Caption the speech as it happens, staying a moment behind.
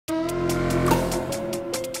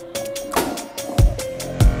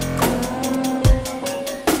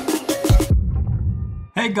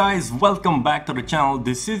Hey guys, welcome back to the channel.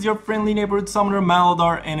 This is your friendly neighborhood summoner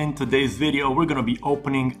Maladar, and in today's video we're gonna be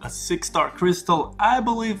opening a 6-star crystal. I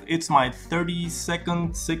believe it's my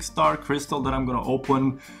 32nd 6-star crystal that I'm gonna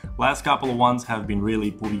open. Last couple of ones have been really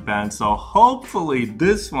poopy pants, so hopefully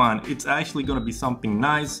this one it's actually gonna be something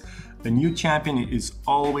nice. A new champion is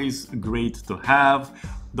always great to have.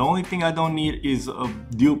 The only thing I don't need is a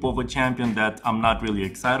dupe of a champion that I'm not really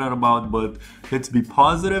excited about, but let's be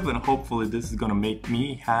positive and hopefully this is gonna make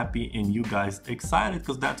me happy and you guys excited,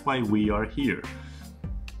 because that's why we are here.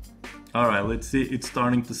 Alright, let's see, it's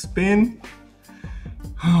starting to spin.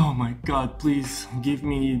 Oh my god, please give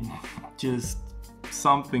me just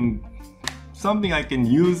something I can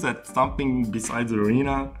use at something besides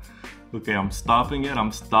arena. Okay, I'm stopping it,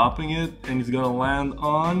 and it's gonna land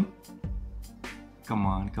on... Come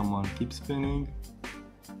on, keep spinning.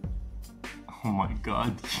 Oh my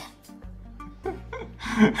god.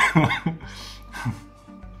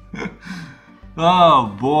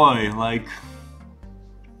 Oh boy, like...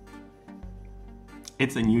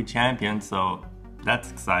 It's a new champion, so that's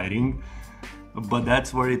exciting. But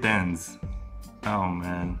that's where it ends. Oh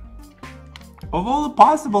man. Of all the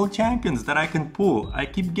possible champions that I can pull, I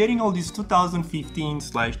keep getting all these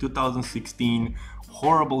 2015/2016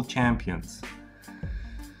 horrible champions.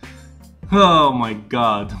 Oh my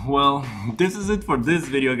god. Well, this is it for this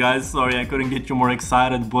video, guys. Sorry I couldn't get you more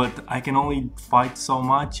excited, but I can only fight so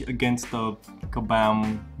much against the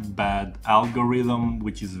kabam bad algorithm,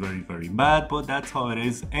 which is very bad, but that's how it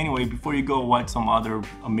is. Anyway, before you go watch some other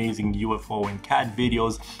amazing UFO and cat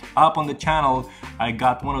videos up on the channel, I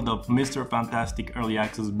got one of the Mr. Fantastic Early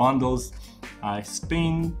Access bundles. I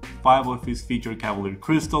spin 5 of his featured Cavalier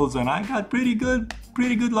crystals and I got pretty good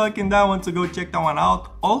luck in that one, so go check that one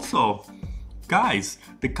out. Also, guys,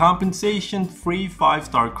 the compensation free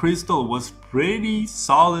 5-star crystal was pretty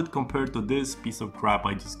solid compared to this piece of crap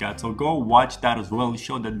I just got, so go watch that as well,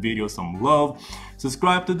 show that video some love,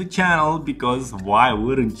 subscribe to the channel because why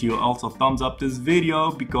wouldn't you? Also thumbs up this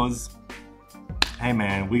video because hey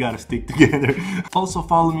man, we gotta stick together. Also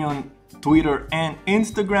follow me on Twitter and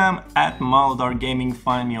Instagram at Maladar Gaming.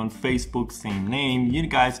 Find me on Facebook, same name. You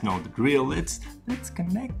guys know the drill. Let's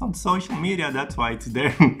connect on social media. That's why it's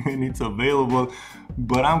there and it's available.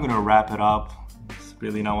 But I'm gonna wrap it up. There's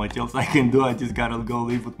really not much else I can do. I just gotta go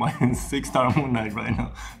live with my 6-star Moon Knight right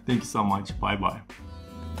now. Thank you so much. Bye bye.